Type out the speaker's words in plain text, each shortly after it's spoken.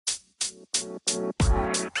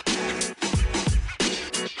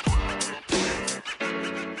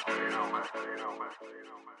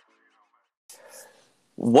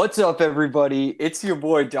What's up, everybody? It's your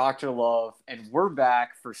boy, Dr. Love, and we're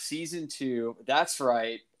back for season 2. That's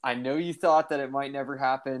right. I know you thought that it might never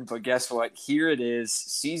happen, but guess what? Here it is,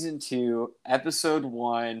 season 2, episode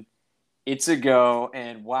 1. It's a go,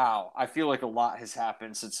 and wow, I feel like a lot has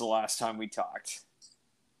happened since the last time we talked.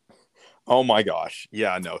 Oh my gosh.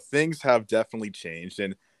 Yeah, no, things have definitely changed.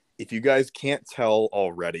 And if you guys can't tell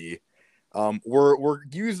already, we're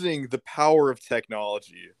using the power of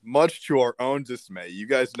technology, much to our own dismay. You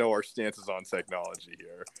guys know our stances on technology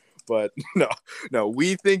here, but no,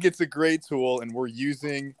 we think it's a great tool, and we're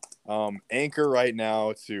using Anchor right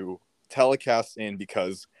now to telecast in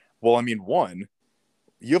because, well, I mean, one,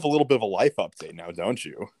 you have a little bit of a life update now, don't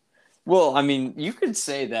you? Well, I mean, you could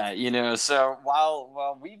say that, So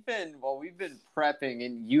while we've been prepping,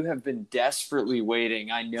 and you have been desperately waiting,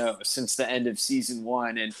 I know, since the end of season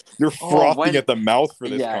 1, and You're frothing at the mouth for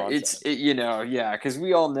this yeah, content. because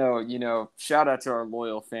we all know, shout out to our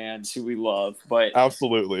loyal fans who we love, but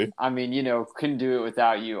Absolutely. I mean, couldn't do it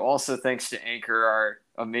without you. Also, thanks to Anchor, our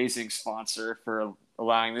amazing sponsor, for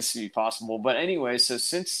allowing this to be possible. But anyway, so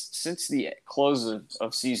since the close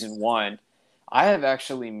of season 1. I have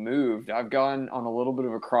actually moved. I've gone on a little bit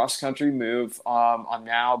of a cross-country move. I'm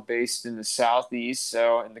now based in the Southeast,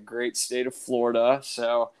 so in the great state of Florida.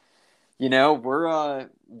 So, we're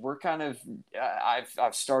kind of.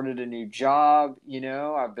 I've started a new job.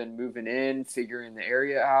 I've been moving in, figuring the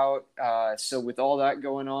area out. So with all that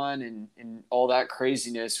going on and all that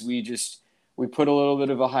craziness, we put a little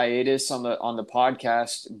bit of a hiatus on the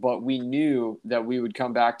podcast, but we knew that we would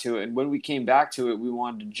come back to it. And when we came back to it, we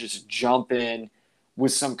wanted to just jump in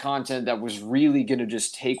with some content that was really going to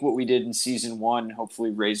just take what we did in season 1 and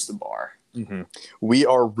hopefully raise the bar. Mm-hmm. We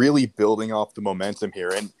are really building off the momentum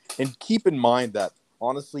here. And keep in mind that,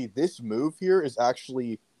 honestly, this move here is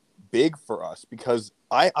actually big for us because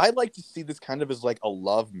I like to see this kind of as like a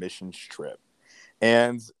love missions trip.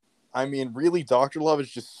 And I mean, really, Dr. Love is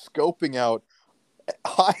just scoping out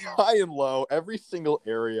high and low every single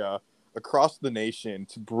area across the nation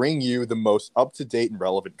to bring you the most up-to-date and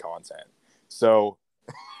relevant content. So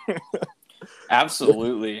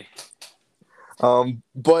Absolutely.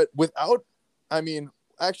 But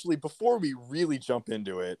actually, before we really jump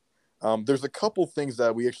into it, there's a couple things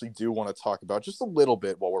that we actually do want to talk about just a little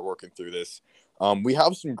bit while we're working through this. We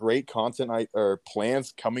have some great content or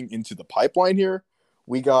plans coming into the pipeline here.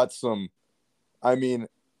 We got some, I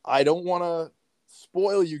don't want to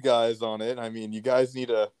spoil you guys on it. I mean, you guys need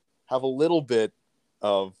to have a little bit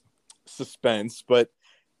of suspense, but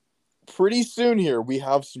pretty soon here, we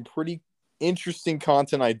have some pretty interesting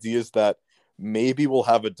content ideas that maybe we'll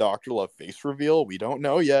have a Dr. Love face reveal. We don't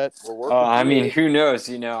know yet. We're working who knows?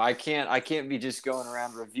 I can't be just going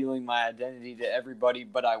around revealing my identity to everybody,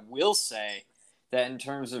 but I will say that in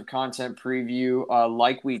terms of content preview,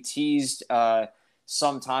 like we teased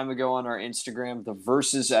some time ago on our Instagram, the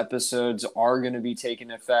Versus episodes are going to be taking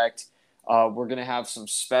effect. We're going to have some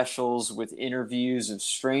specials with interviews of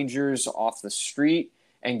strangers off the street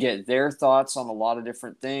and get their thoughts on a lot of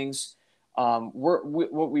different things. What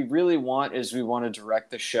we really want is we want to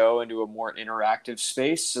direct the show into a more interactive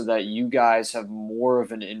space so that you guys have more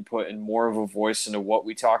of an input and more of a voice into what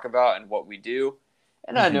we talk about and what we do.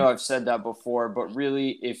 And I know I've said that before, but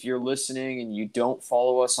really, if you're listening and you don't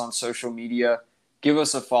follow us on social media, give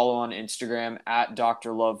us a follow on Instagram at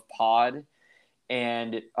Dr. Love Pod,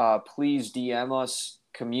 and please DM us,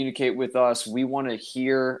 communicate with us. We want to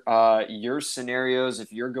hear your scenarios.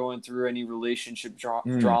 If you're going through any relationship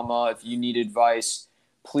drama, if you need advice,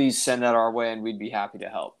 please send that our way, and we'd be happy to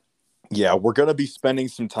help. Yeah, we're going to be spending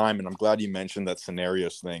some time, and I'm glad you mentioned that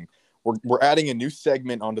scenarios thing. We're adding a new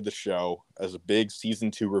segment onto the show as a big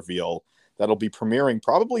season 2 reveal that'll be premiering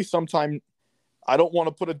probably sometime. I don't want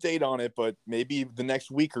to put a date on it, but maybe the next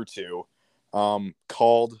week or two,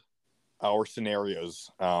 called our scenarios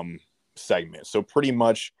segment. So pretty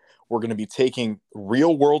much we're going to be taking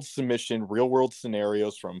real world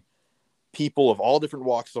scenarios from people of all different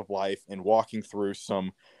walks of life and walking through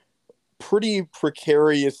some pretty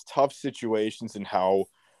precarious, tough situations and how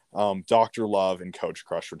Dr. Love and Coach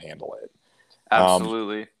Crush would handle it.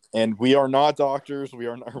 Absolutely. And we are not doctors. We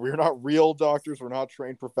are not real doctors. We're not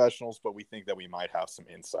trained professionals, but we think that we might have some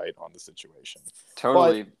insight on the situation.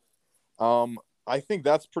 Totally. But, I think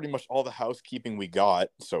that's pretty much all the housekeeping we got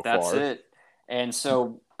so far. That's it. And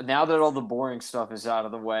so now that all the boring stuff is out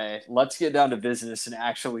of the way, let's get down to business and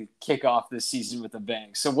actually kick off this season with a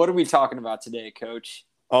bang. So what are we talking about today, Coach?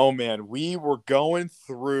 Oh, man, we were going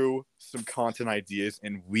through some content ideas,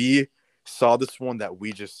 and we saw this one that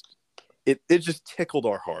we just it just tickled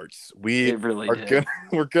our hearts. We It really are did.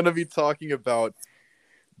 we're gonna be talking about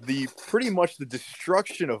the pretty much the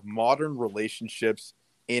destruction of modern relationships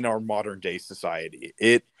in our modern day society.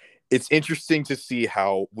 It's interesting to see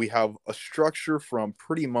how we have a structure from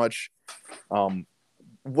pretty much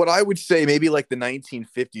what I would say maybe like the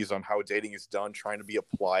 1950s on how dating is done, trying to be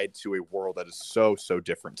applied to a world that is so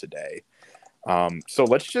different today. So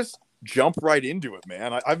let's just jump right into it,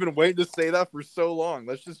 man. I've been waiting to say that for so long.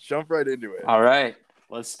 Let's just jump right into it. All right,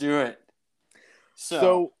 let's do it.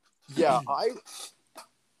 So yeah,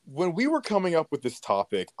 when we were coming up with this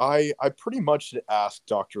topic, I pretty much asked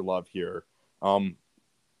Dr. Love here,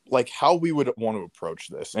 like how we would want to approach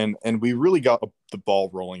this, and we really got the ball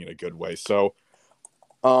rolling in a good way. So,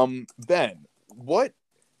 Ben, what,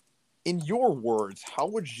 in your words, how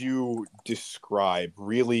would you describe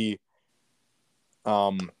really,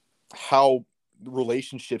 how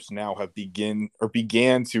relationships now have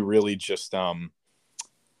began to really just,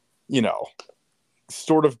 you know,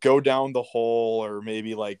 sort of go down the hole, or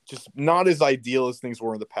maybe like just not as ideal as things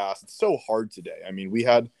were in the past. It's so hard today. I mean, we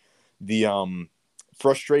had the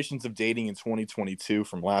frustrations of dating in 2022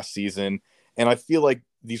 from last season, and I feel like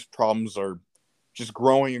these problems are just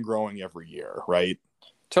growing and growing every year, right?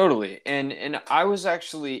 Totally. And I was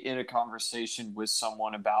actually in a conversation with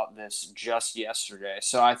someone about this just yesterday.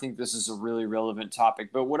 So I think this is a really relevant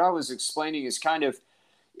topic. But what I was explaining is kind of,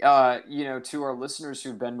 to our listeners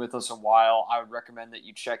who've been with us a while, I would recommend that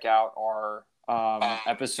you check out our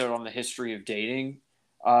episode on the history of dating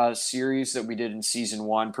series that we did in season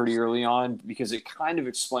 1 pretty early on, because it kind of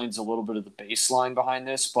explains a little bit of the baseline behind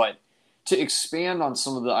this. But to expand on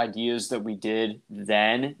some of the ideas that we did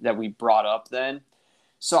then, that we brought up then,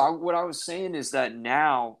 so what I was saying is that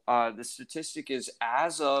now the statistic is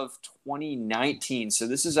as of 2019. So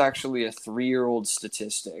this is actually a 3-year-old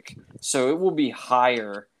statistic. So it will be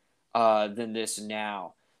higher than this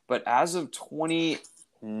now. But as of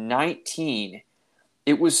 2019,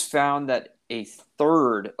 it was found that a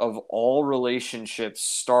third of all relationships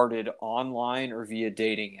started online or via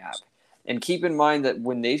dating app. And keep in mind that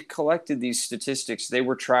when they collected these statistics, they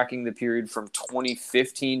were tracking the period from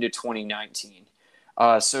 2015 to 2019.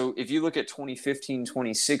 So if you look at 2015,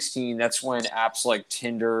 2016, that's when apps like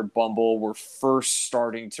Tinder, Bumble were first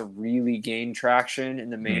starting to really gain traction in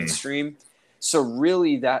the mainstream. So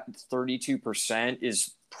really that 32%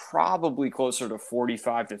 is probably closer to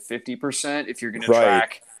 45 to 50% if you're going to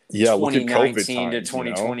track 2019 to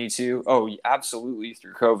 2022. Oh, absolutely,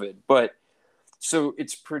 through COVID. But so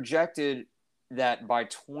it's projected that by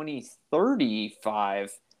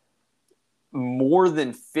 2035, more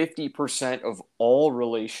than 50% of all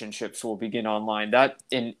relationships will begin online.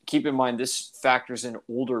 And keep in mind, this factors in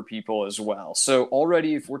older people as well. So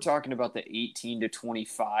already, if we're talking about the 18 to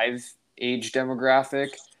 25 age demographic,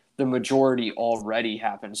 the majority already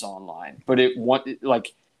happens online. But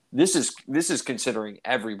this is considering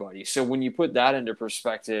everybody. So when you put that into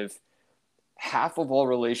perspective, half of all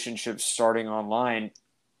relationships starting online,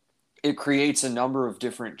 it creates a number of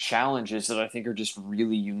different challenges that I think are just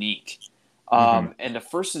really unique. And the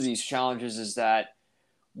first of these challenges is that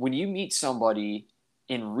when you meet somebody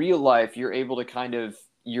in real life, you're able to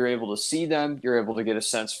see them. You're able to get a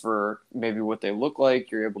sense for maybe what they look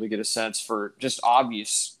like. You're able to get a sense for just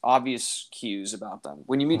obvious cues about them.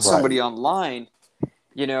 When you meet somebody online,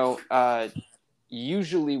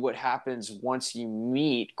 usually what happens once you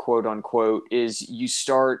meet, quote unquote, is you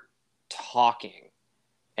start talking.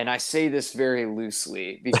 And I say this very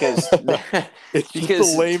loosely because it's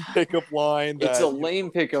just a lame pickup line. It's a lame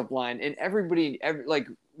pickup line. And like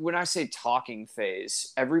when I say talking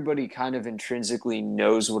phase, everybody kind of intrinsically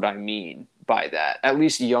knows what I mean by that. At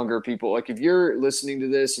least younger people. Like if you're listening to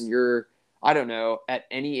this and you're, I don't know, at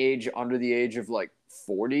any age under the age of like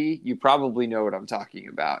 40, you probably know what I'm talking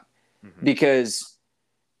about. Because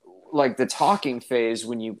like the talking phase,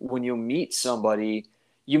 when you meet somebody,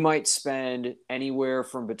 you might spend anywhere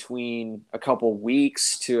from between a couple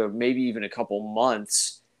weeks to maybe even a couple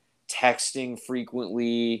months texting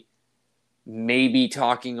frequently, maybe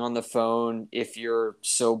talking on the phone if you're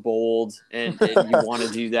so bold and you want to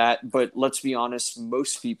do that. But let's be honest,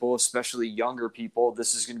 most people, especially younger people,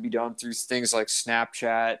 this is going to be done through things like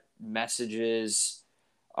Snapchat, messages,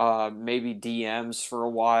 maybe DMs for a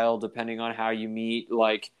while, depending on how you meet.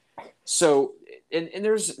 So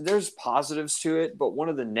there's positives to it, but one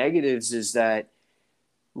of the negatives is that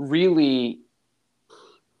really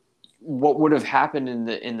what would have happened in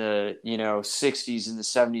the 60s and the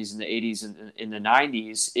 70s and the 80s and in the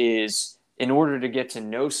 90s is, in order to get to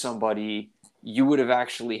know somebody, you would have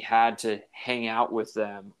actually had to hang out with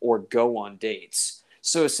them or go on dates.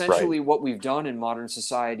 So Right. essentially what we've done in modern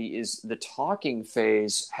society is the talking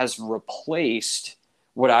phase has replaced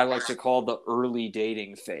what I like to call the early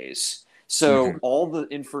dating phase. So Hmm. all the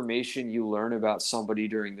information you learn about somebody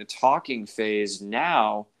during the talking phase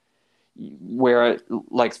now, where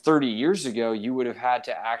like 30 years ago you would have had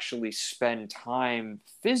to actually spend time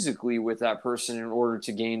physically with that person in order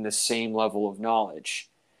to gain the same level of knowledge.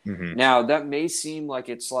 Hmm. Now, that may seem like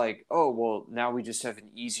it's like, oh, well, now we just have an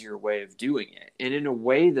easier way of doing it. And in a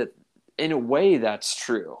way that's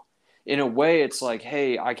true. In a way it's like,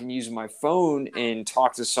 hey, I can use my phone and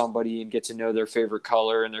talk to somebody and get to know their favorite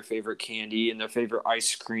color and their favorite candy and their favorite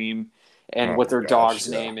ice cream and Oh what my their gosh. dog's Yeah.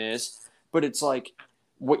 name is. But it's like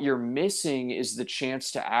what you're missing is the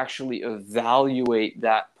chance to actually evaluate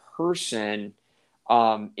that person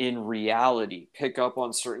in reality, pick up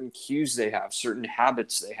on certain cues they have, certain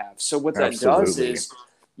habits they have. So, what that does Absolutely. is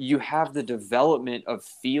you have the development of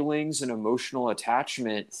feelings and emotional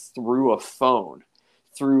attachment through a phone,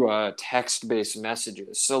 through text based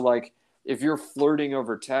messages. So, like, if you're flirting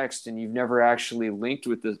over text and you've never actually linked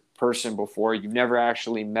with the person before, you've never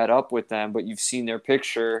actually met up with them, but you've seen their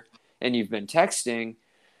picture and you've been texting,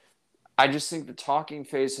 I just think the talking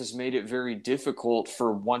phase has made it very difficult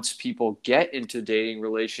for once people get into dating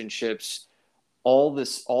relationships, all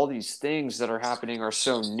these things that are happening are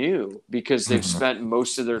so new because they've Hmm. spent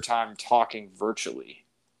most of their time talking virtually.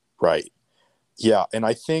 Right. Yeah, and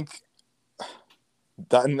I think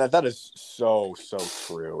that is so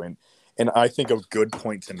true, and I think a good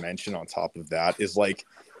point to mention on top of that is like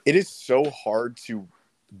it is so hard to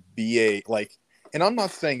be a like, and I'm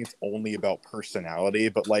not saying it's only about personality,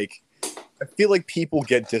 but like I feel like people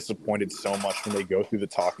get disappointed so much when they go through the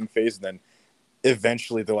talking phase, and then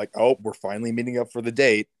eventually they're like, oh, we're finally meeting up for the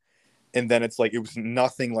date, and then it's like it was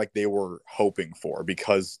nothing like they were hoping for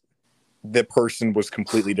because the person was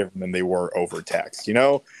completely different than they were over text, you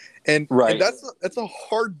know? And Right. that's a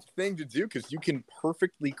hard thing to do because you can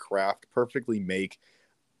perfectly make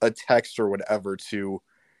a text or whatever to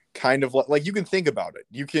kind of like you can think about it.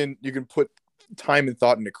 You can put time and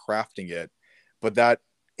thought into crafting it, but that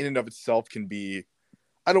in and of itself can be,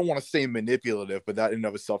 I don't want to say manipulative, but that in and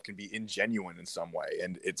of itself can be ingenuine in some way.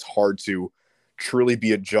 And it's hard to truly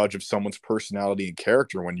be a judge of someone's personality and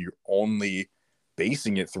character when you're only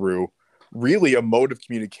basing it through really a mode of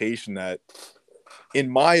communication that, in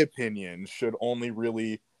my opinion, should only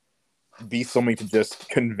really be something to just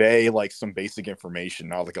convey like some basic information,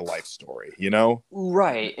 not like a life story, you know?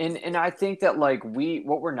 Right. And I think that like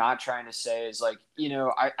what we're not trying to say is like,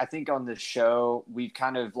 I think on this show we've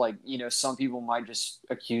kind of like, some people might just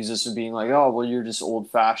accuse us of being like, oh, well, you're just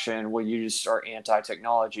old fashioned, well, you just are anti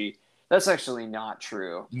technology. That's actually not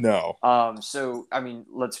true. No. So I mean,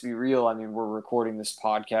 let's be real. I mean, we're recording this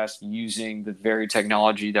podcast using the very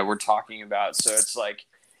technology that we're talking about. So it's like,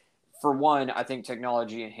 for one, I think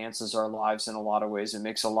technology enhances our lives in a lot of ways. It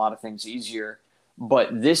makes a lot of things easier.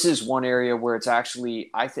 But this is one area where it's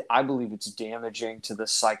actually, I believe it's damaging to the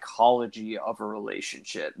psychology of a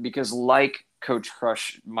relationship because, like Coach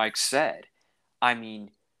Crush Mike said, I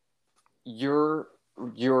mean, you're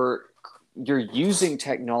you're you're using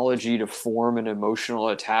technology to form an emotional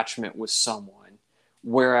attachment with someone,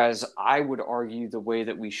 whereas I would argue the way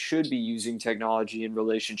that we should be using technology in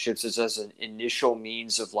relationships is as an initial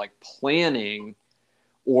means of like planning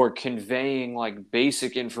or conveying like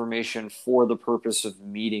basic information for the purpose of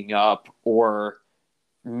meeting up or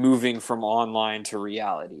moving from online to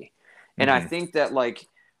reality. And I Mm-hmm. think that like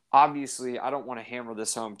obviously I don't want to hammer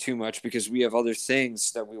this home too much because we have other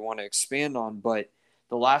things that we want to expand on, but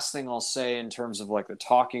the last thing I'll say in terms of like the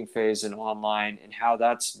talking phase and online and how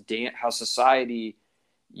how society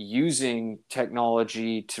using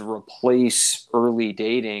technology to replace early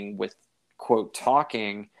dating with quote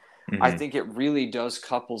talking, I Mm-hmm. think it really does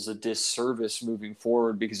couples a disservice moving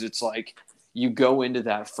forward because it's like you go into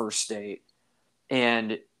that first date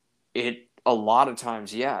and it a lot of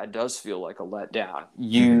times, yeah, it does feel like a letdown.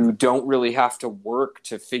 Mm-hmm. You don't really have to work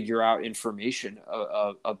to figure out information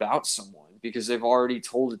about someone because they've already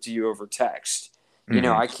told it to you over text.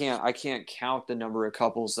 Mm-hmm. I can't count the number of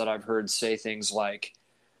couples that I've heard say things like,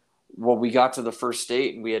 well, we got to the first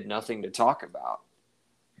date and we had nothing to talk about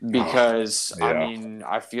Oh, because I yeah. mean,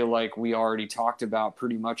 I feel like we already talked about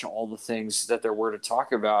pretty much all the things that there were to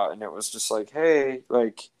talk about, and it was just like, hey,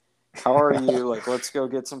 like, how are you? Like, let's go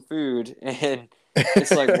get some food, and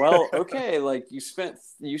it's like, well, okay, like you spent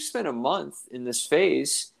a month in this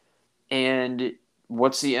phase, and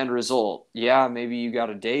what's the end result? Yeah, maybe you got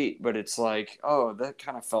a date, but it's like, oh, that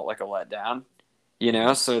kind of felt like a letdown,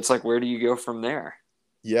 So it's like, where do you go from there?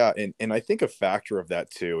 Yeah, and I think a factor of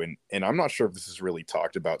that too, and I'm not sure if this is really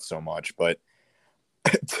talked about so much, but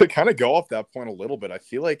to kind of go off that point a little bit, I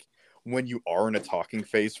feel like when you are in a talking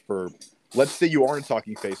phase for, let's say you are in a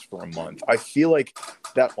talking phase for a month, I feel like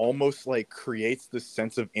that almost like creates this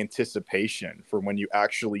sense of anticipation for when you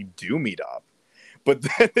actually do meet up. But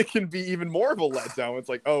then it can be even more of a letdown. It's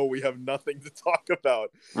like, oh, we have nothing to talk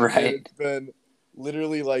about. And Right. it's been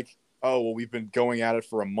literally like, oh, well, we've been going at it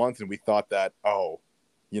for a month and we thought that, oh,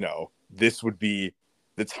 this would be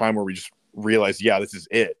the time where we just realize, yeah, this is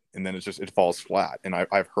it. And then it falls flat. And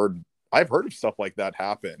I've heard of stuff like that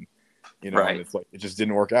happen, and Right. it's like, it just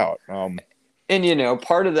didn't work out. And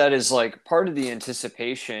part of that is like part of the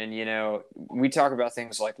anticipation. We talk about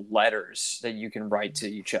things like letters that you can write to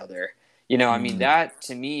each other. I mean, mm, that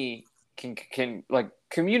to me can like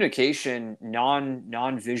communication,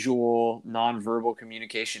 non-visual, non-verbal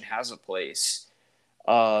communication has a place.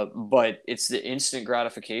 But it's the instant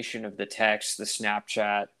gratification of the text, the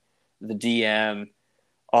Snapchat, the DM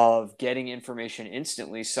of getting information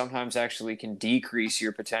instantly sometimes actually can decrease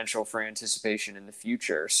your potential for anticipation in the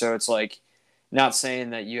future. So it's like, not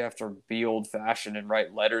saying that you have to be old fashioned and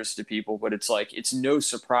write letters to people, but it's like, it's no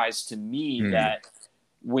surprise to me mm, that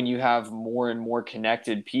when you have more and more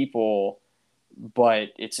connected people, but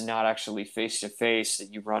it's not actually face to face,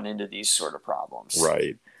 that you run into these sort of problems.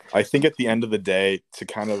 right. I think at the end of the day, to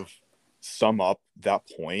kind of sum up that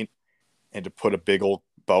point and to put a big old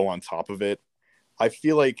bow on top of it, I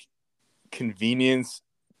feel like convenience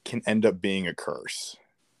can end up being a curse.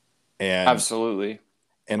 And Absolutely.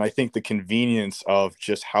 and I think the convenience of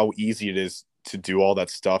just how easy it is to do all that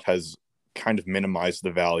stuff has kind of minimized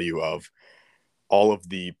the value of all of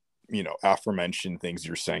the, aforementioned things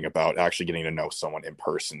you're saying about actually getting to know someone in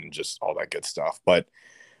person and just all that good stuff. But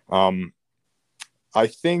um I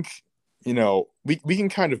think, we can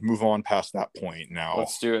kind of move on past that point now.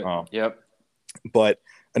 Let's do it. Um, Yep. but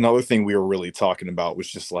another thing we were really talking about was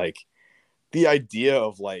just like the idea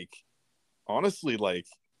of like, honestly, like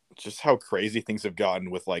just how crazy things have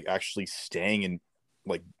gotten with like actually staying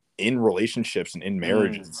like in relationships and in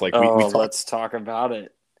marriages. It's like we Oh, talk let's talk about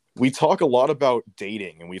it. we talk a lot about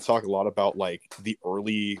dating and we talk a lot about like the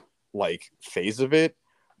early like phase of it,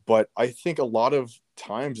 but I think a lot of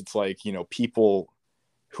times it's like, people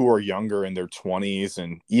who are younger in their 20s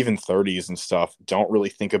and even 30s and stuff don't really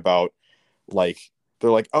think about like, they're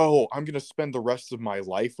like, oh, I'm going to spend the rest of my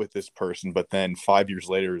life with this person, but then 5 years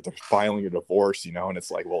later they're filing a divorce, and it's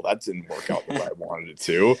like, well, that didn't work out the way I wanted it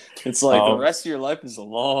to. It's like the um rest of your life is a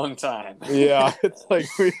long time. yeah, it's like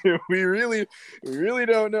we really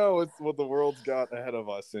don't know what the world's got ahead of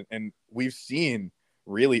us, and we've seen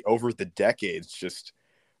really over the decades just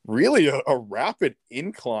really a rapid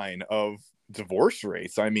incline of divorce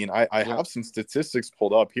rates. I mean, I Yep. have some statistics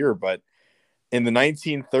pulled up here, but in the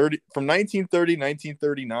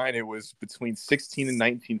 1939, it was between 16 and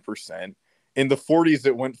 19%. In the 40s,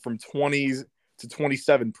 it went from 20 to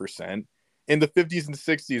 27%. In the 50s and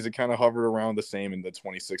 60s, it kind of hovered around the same in the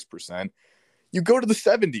 26%. You go to the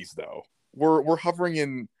 70s, though, we're hovering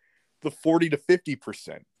in the 40 to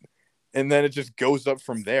 50%. And then it just goes up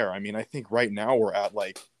from there. I mean, I think right now we're at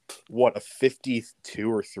like what, a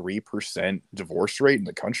 52 or 3% divorce rate in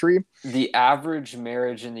the country. The average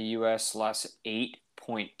marriage in the US lasts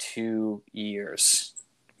 8.2 years.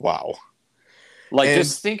 Wow. Like, And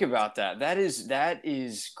just think about that. That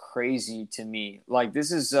is crazy to me. Like,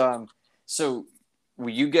 this is so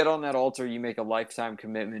when you get on that altar, you make a lifetime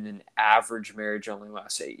commitment, and average marriage only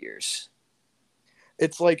lasts 8 years.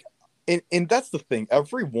 it's like, and that's the thing.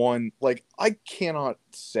 Everyone, like, I cannot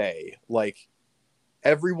say like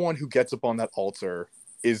everyone who gets up on that altar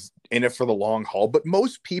is in it for the long haul, but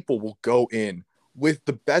most people will go in with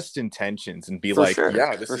the best intentions and be For like, sure.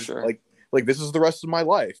 yeah, this For is sure. like this is the rest of my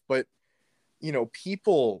life. But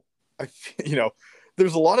people, I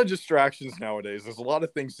there's a lot of distractions nowadays. There's a lot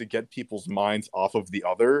of things to get people's minds off of the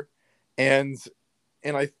other, and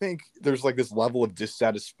I think there's like this level of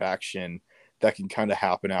dissatisfaction that can kind of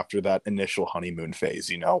happen after that initial honeymoon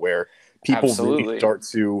phase, where people really Absolutely. start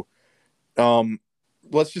to, um,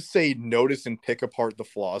 let's just say, notice and pick apart the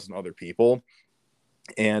flaws in other people.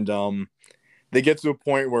 And they get to a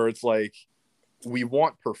point where it's like, we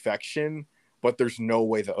want perfection, but there's no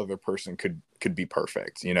way the other person could be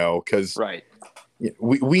perfect, because Right.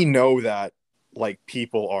 we know that like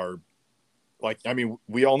people are like, I mean,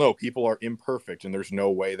 we all know people are imperfect, and there's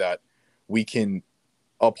no way that we can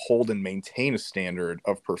uphold and maintain a standard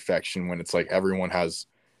of perfection when it's like everyone has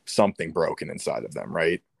something broken inside of them,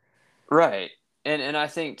 right? Right. And I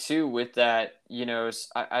think too with that,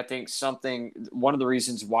 I think something one of the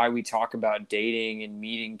reasons why we talk about dating and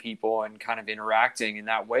meeting people and kind of interacting in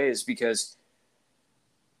that way is because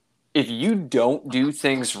if you don't do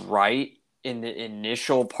things right, in the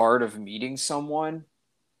initial part of meeting someone,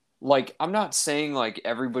 like I'm not saying like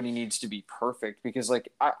everybody needs to be perfect, because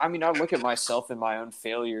like I mean I look at myself and my own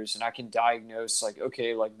failures and I can diagnose like,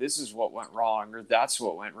 okay, like this is what went wrong, or that's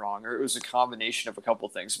what went wrong, or it was a combination of a couple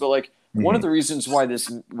things. But like one of Hmm. the reasons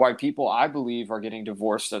why people I believe are getting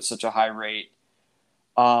divorced at such a high rate,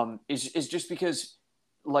 is just because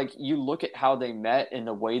like you look at how they met and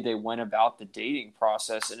the way they went about the dating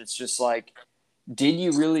process, and it's just like, did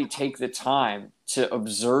you really take the time to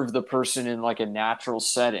observe the person in like a natural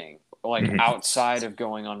setting, like Hmm. outside of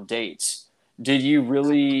going on dates? Did you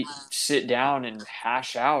really sit down and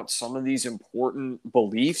hash out some of these important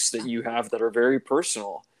beliefs that you have that are very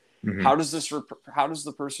personal? Hmm. How does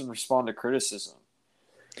the person respond to criticism?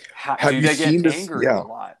 Have Do you they get seen this? angry a Yeah.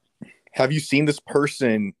 lot? Have you seen this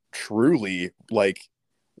person truly, like,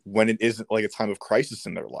 when it isn't like a time of crisis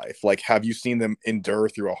in their life? Like, have you seen them endure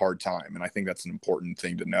through a hard time? And I think that's an important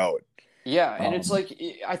thing to note. Yeah, and it's Um, like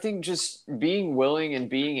I think just being willing and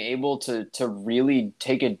being able to really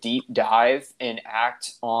take a deep dive and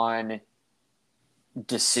act on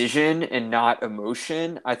decision and not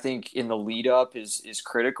emotion, I think in the lead up is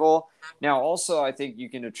critical. Now also I think you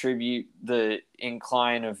can attribute the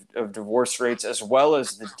incline of divorce rates as well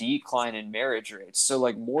as the decline in marriage rates. So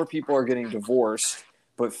like more people are getting divorced,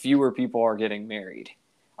 but fewer people are getting married.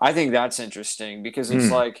 I think that's interesting because it's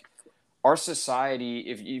mm, like our society,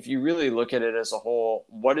 if you really look at it as a whole,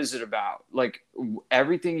 what is it about? Like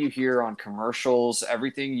everything you hear on commercials,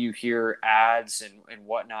 everything you hear ads and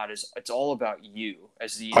whatnot, is it's all about you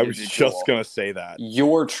as the I was just individual. gonna say that.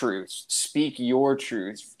 Your truth, speak your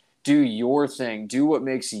truth, do your thing, do what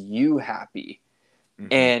makes you happy. Hmm.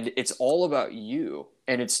 And it's all about you,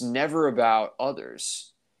 and it's never about others.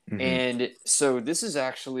 Hmm. And so this is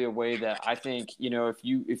actually a way that I think,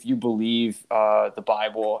 if you believe the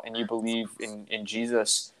Bible and you believe in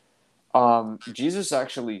Jesus, Jesus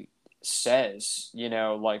actually says,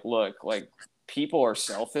 like, look, like people are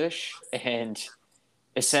selfish, and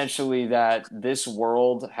essentially that this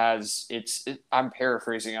world has I'm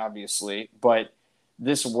paraphrasing obviously, but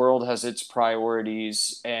this world has its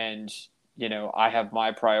priorities, and I have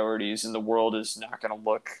my priorities, and the world is not going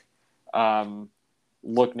to um,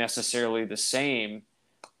 look necessarily the same.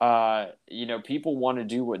 People want to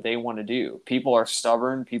do what they want to do. People are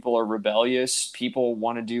stubborn, people are rebellious, people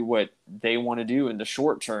want to do what they want to do in the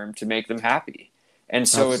short term to make them happy. And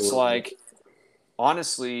so it's Absolutely. like,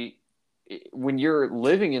 honestly, when you're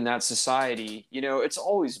living in that society, it's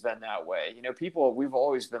always been that way. We've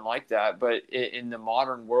always been like that, but in the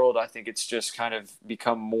modern world, I think it's just kind of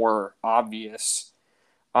become more obvious.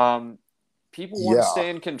 Um, People want to Yeah. stay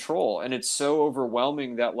in control, and it's so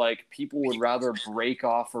overwhelming that like people would rather break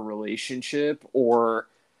off a relationship or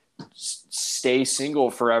stay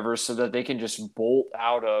single forever so that they can just bolt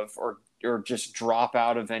out of, or just drop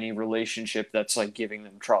out of any relationship that's like giving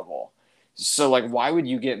them trouble. So like why would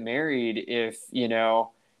you get married if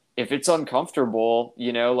it's uncomfortable,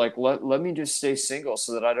 like let me just stay single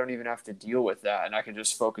so that I don't even have to deal with that and I can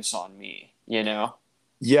just focus on me.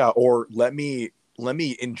 Yeah, or let me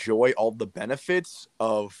enjoy all the benefits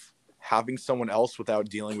of having someone else without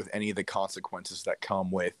dealing with any of the consequences that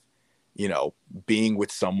come with, being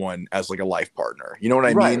with someone as like a life partner. You know what I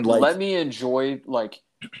mean? Right. Like, Let me enjoy like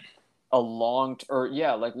a or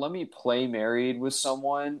yeah, like let me play married with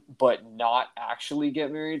someone but not actually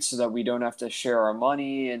get married so that we don't have to share our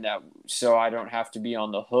money, and that so I don't have to be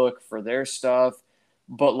on the hook for their stuff,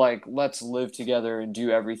 but like let's live together and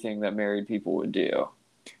do everything that married people would do.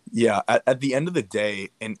 yeah, at the end of the day,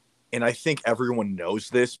 and I think everyone knows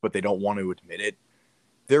this, but they don't want to admit it.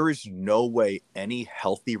 There is no way any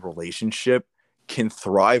healthy relationship can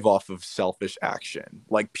thrive off of selfish action,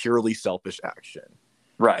 like purely selfish action.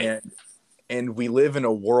 Right. And we live in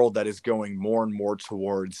a world that is going more and more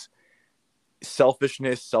towards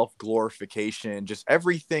selfishness, self glorification, just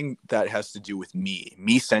everything that has to do with me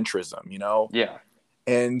centrism. Yeah.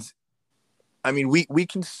 And I mean, we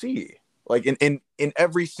can see like in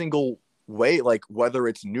every single way, like whether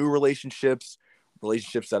it's new relationships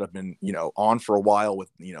that have been on for a while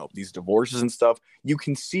with these divorces and stuff, you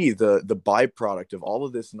can see the byproduct of all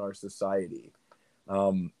of this in our society.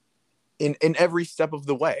 Um, in every step of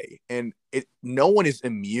the way, and no one is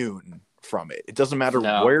immune from it. It doesn't matter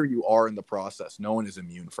No. where you are in the process, no one is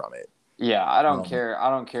immune from it. Yeah, I don't um, care.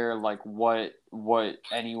 I don't care like what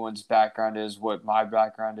anyone's background is, what my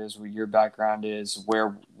background is, what your background is,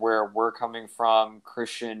 where we're coming from,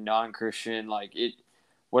 Christian, non-Christian, like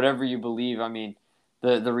whatever you believe. I mean,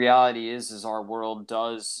 the reality is our world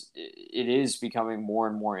it is becoming more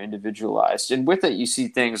and more individualized. And with it you see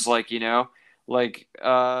things like, there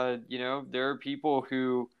are people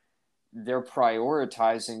who they're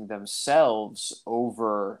prioritizing themselves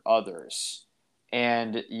over others.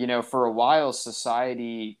 And, for a while,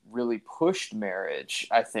 society really pushed marriage,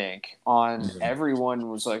 I think, on Mhm. everyone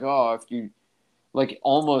was like, oh, if you, like,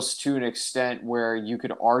 almost to an extent where you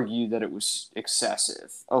could argue that it was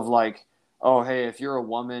excessive, of like, oh, hey, if you're a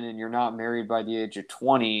woman and you're not married by the age of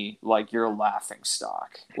 20, like, you're a laughing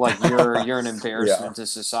stock. Like, you're an Yeah. embarrassment to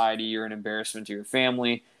society, you're an embarrassment to your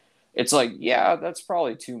family. It's like, yeah, that's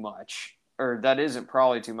probably too much. Or that isn't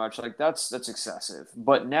probably too much. Like, that's excessive.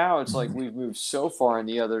 But now it's like Mhm. we've moved so far in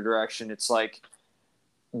the other direction. It's like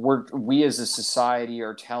we as a society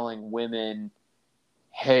are telling women,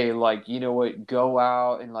 hey, like, you know what, go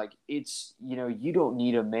out and, like, it's, you don't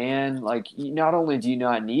need a man. Like, not only do you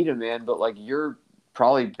not need a man, but, like, you're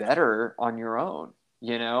probably better on your own,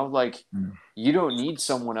 like, you don't need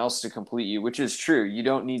someone else to complete you, which is true. You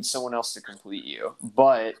don't need someone else to complete you,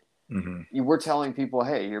 but Mhm. we're telling people,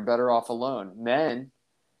 hey, you're better off alone. Men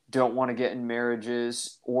don't want to get in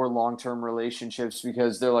marriages or long-term relationships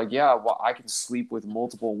because they're like, yeah, well, I can sleep with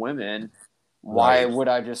multiple women. Why Right. would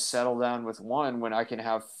I just settle down with one when I can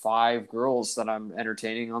have five girls that I'm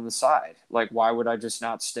entertaining on the side? Like, why would I just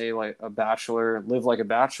not stay like a bachelor, live like a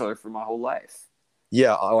bachelor for my whole life?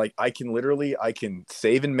 Yeah, I can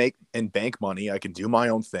save and make and bank money. I can do my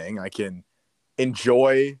own thing. I can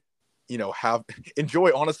enjoy, have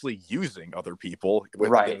enjoy honestly using other people. At the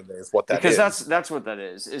end Right. of the day, is what that Because is. that's what that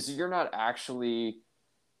is you're not actually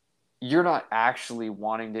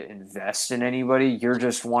wanting to invest in anybody. You're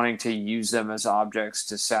just wanting to use them as objects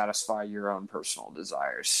to satisfy your own personal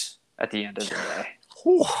desires at the end of the day.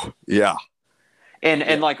 Whew. Yeah. And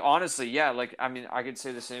Yeah. like, honestly, yeah, like, I mean, I could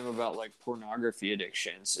say the same about like pornography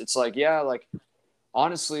addictions. It's like, yeah, like,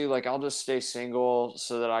 honestly, like, I'll just stay single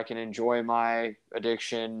so that I can enjoy my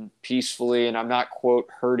addiction peacefully and I'm not, quote,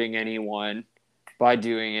 hurting anyone by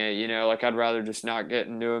doing it. Like, I'd rather just not get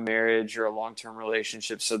into a marriage or a long-term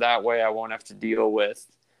relationship so that way I won't have to deal with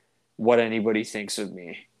what anybody thinks of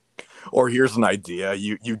me. Or here's an idea: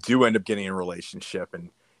 you do end up getting in a relationship,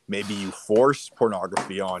 and maybe you force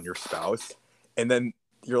pornography on your spouse, and then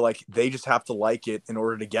you're like, they just have to like it in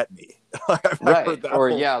order to get me. I've heard Right. that Or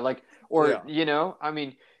whole. yeah, like, or, Yeah. I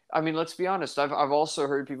mean, let's be honest. I've also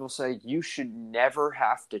heard people say you should never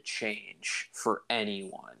have to change for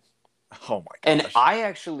anyone. Oh my And gosh. I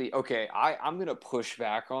actually, okay, I'm going to push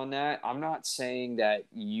back on that. I'm not saying that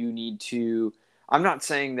you need to, I'm not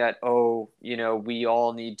saying that, oh, we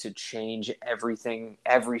all need to change everything,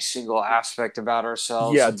 every single aspect about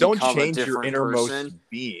ourselves Yeah, and don't become a change your different innermost person.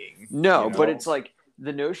 being, No, but it's like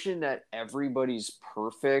the notion that everybody's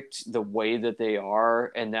perfect the way that they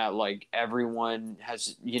are and that, like, everyone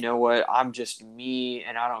has, what, I'm just me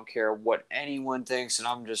and I don't care what anyone thinks and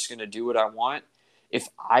I'm just going to do what I want. If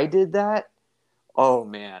I did that, oh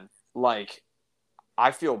man, like,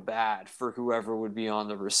 I feel bad for whoever would be on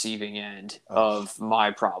the receiving end Oh, of my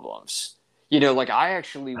problems. Like, I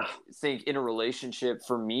actually think in a relationship,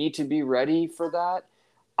 for me to be ready for that,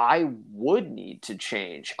 I would need to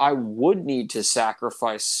change. I would need to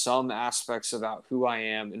sacrifice some aspects about who I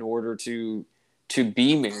am in order to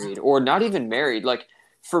be married or not even married. Like,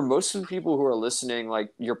 for most of the people who are listening,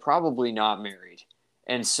 like, you're probably not married.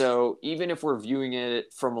 And so even if we're viewing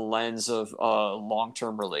it from a lens of a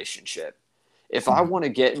long-term relationship, if I mhm. want to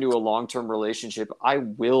get into a long-term relationship, I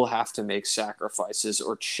will have to make sacrifices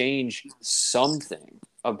or change something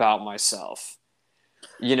about myself.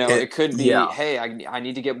 It could be, Yeah. hey, I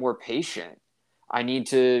need to get more patient. I need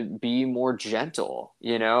to be more gentle,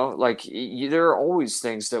 like, there are always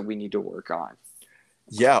things that we need to work on.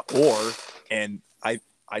 Yeah, and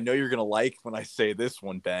I know you're gonna like when I say this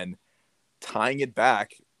one, Ben, tying it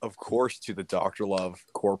back, of course, to the Dr. Love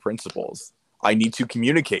core principles. I need to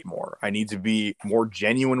communicate more. I need to be more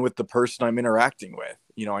genuine with the person I'm interacting with.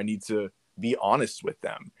 I need to be honest with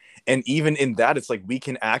them. And even in that, it's like we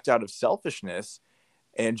can act out of selfishness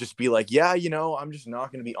and just be like, yeah, I'm just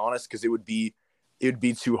not going to be honest because it would be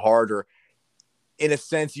too hard, or in a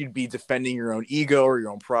sense you'd be defending your own ego or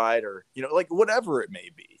your own pride, or like whatever it may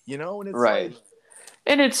be, and it's Right. like,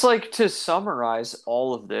 And it's like, to summarize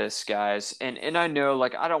all of this, guys, and I know,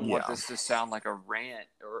 like, I don't want yeah. this to sound like a rant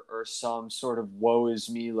or some sort of woe is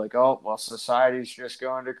me, like, oh, well, society's just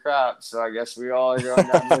going to crap, so I guess we all are going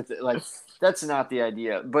down with it. Like, that's not the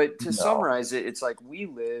idea. But to No. summarize it, it's like we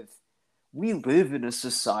live in a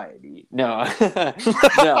society. No,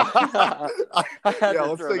 no, I had Yeah, to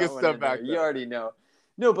let's throw take a that one step in there. back You there. already know.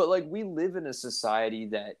 No, but like, we live in a society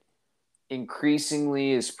that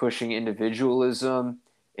increasingly is pushing individualism.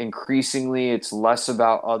 Increasingly, it's less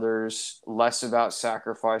about others, less about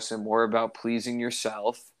sacrifice, and more about pleasing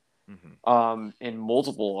yourself. in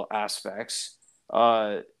multiple aspects.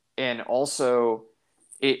 And also,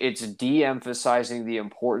 it's de-emphasizing the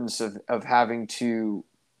importance of having to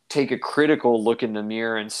take a critical look in the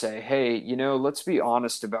mirror and say, hey, let's be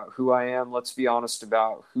honest about who I am. Let's be honest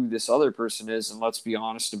about who this other person is. And let's be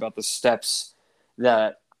honest about the steps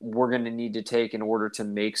that we're going to need to take in order to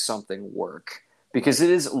make something work. Because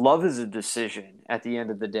love is a decision at the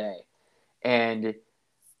end of the day. And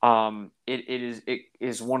it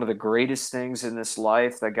is one of the greatest things in this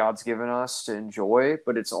life that God's given us to enjoy,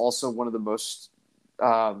 but it's also one of the most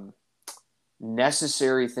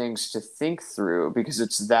necessary things to think through because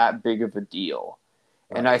it's that big of a deal.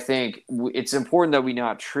 Right. And I think it's important that we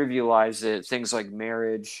not trivialize it. Things like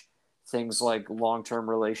marriage, things like long-term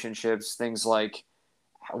relationships, things like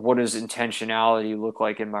what does intentionality look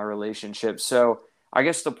like in my relationship. So I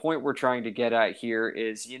guess the point we're trying to get at here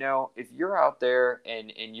is, if you're out there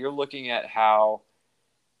and you're looking at how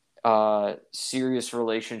serious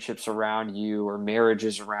relationships around you or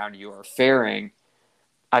marriages around you are faring,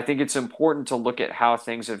 I think it's important to look at how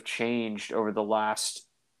things have changed over the last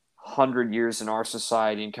 100 years in our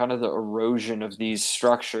society and kind of the erosion of these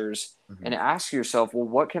structures, and ask yourself, well,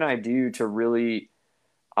 what can I do to really,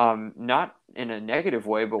 not in a negative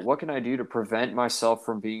way, but what can I do to prevent myself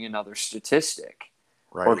from being another statistic?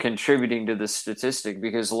 Right. Or contributing to the statistic?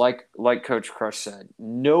 Because like Coach Crush said,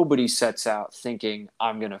 nobody sets out thinking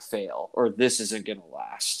I'm going to fail or this isn't going to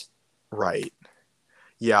last. Right.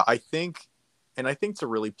 Yeah, I think to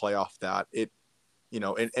really play off that,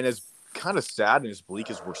 and as kind of sad and as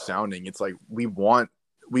bleak as we're sounding, it's like we want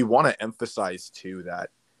to emphasize too that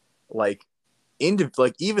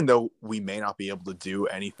even though we may not be able to do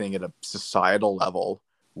anything at a societal level,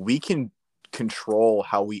 we can control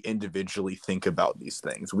how we individually think about these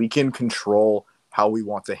things. We can control how we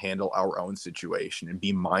want to handle our own situation and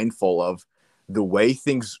be mindful of the way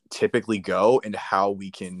things typically go and how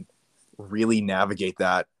we can really navigate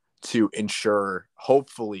that to ensure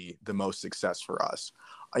hopefully the most success for us.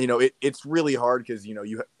 It's really hard because,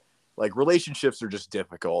 relationships are just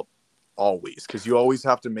difficult always because you always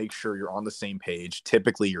have to make sure you're on the same page.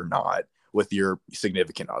 Typically you're not with your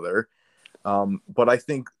significant other. But I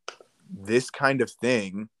think this kind of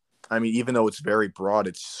thing, even though it's very broad,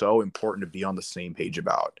 it's so important to be on the same page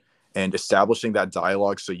about and establishing that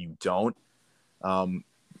dialogue so you don't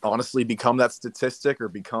honestly become that statistic or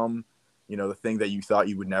become the thing that you thought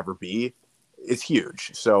you would never be is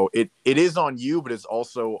huge. So it is on you, but it's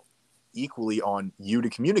also equally on you to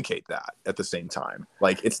communicate that at the same time.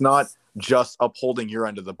 It's not just upholding your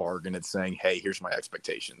end of the bargain. It's saying, hey, here's my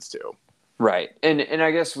expectations too. Right. And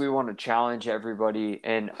I guess we want to challenge everybody.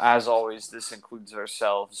 And as always, this includes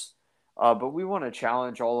ourselves. But we want to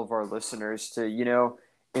challenge all of our listeners to,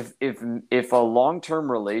 if a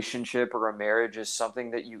long-term relationship or a marriage is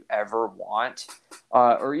something that you ever want,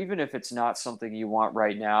 or even if it's not something you want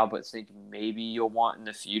right now, but think maybe you'll want in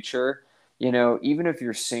the future, even if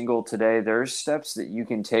you're single today, there's steps that you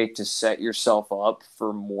can take to set yourself up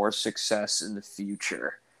for more success in the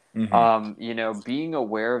future. Being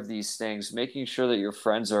aware of these things, making sure that your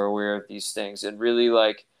friends are aware of these things, and really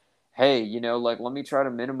hey, let me try to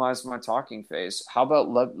minimize my talking phase. How about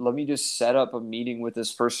let me just set up a meeting with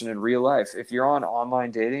this person in real life? If you're on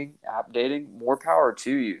online dating, app dating, more power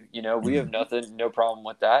to you. We have no problem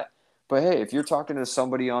with that. But hey, if you're talking to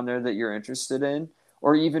somebody on there that you're interested in,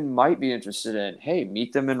 or even might be interested in, hey,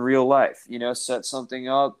 meet them in real life. Set something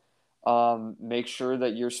up. Make sure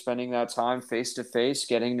that you're spending that time face to face,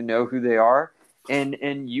 getting to know who they are,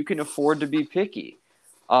 and you can afford to be picky.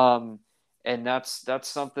 And that's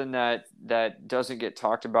something that doesn't get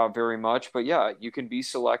talked about very much, but yeah, you can be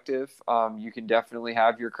selective. You can definitely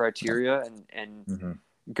have your criteria and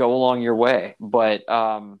go along your way, but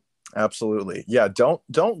absolutely. Yeah. Don't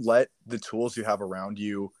let the tools you have around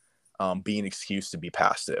you be an excuse to be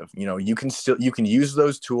passive. You can use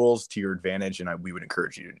those tools to your advantage, and we would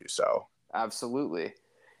encourage you to do so. Absolutely.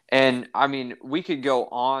 And we could go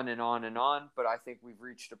on and on and on, but I think we've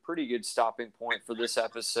reached a pretty good stopping point for this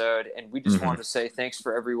episode. And we just want to say thanks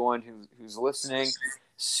for everyone who's listening.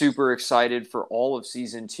 Super excited for all of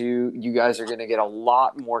season 2. You guys are going to get a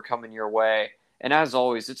lot more coming your way. And as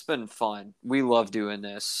always, it's been fun. We love doing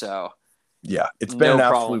this. So yeah, it's been an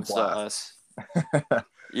absolute blast.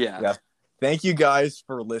 Yeah. Thank you guys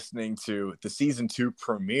for listening to the season 2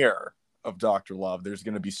 premiere of Dr. Love. There's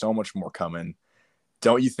going to be so much more coming.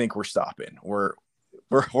 Don't you think we're stopping? We're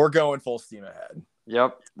going full steam ahead.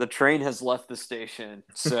 Yep, the train has left the station,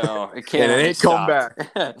 so it can't. And it ain't going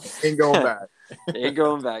back. Ain't going back. Ain't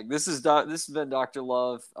going back. This has been Dr.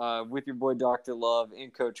 Love with your boy Dr. Love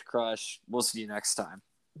and Coach Crush. We'll see you next time.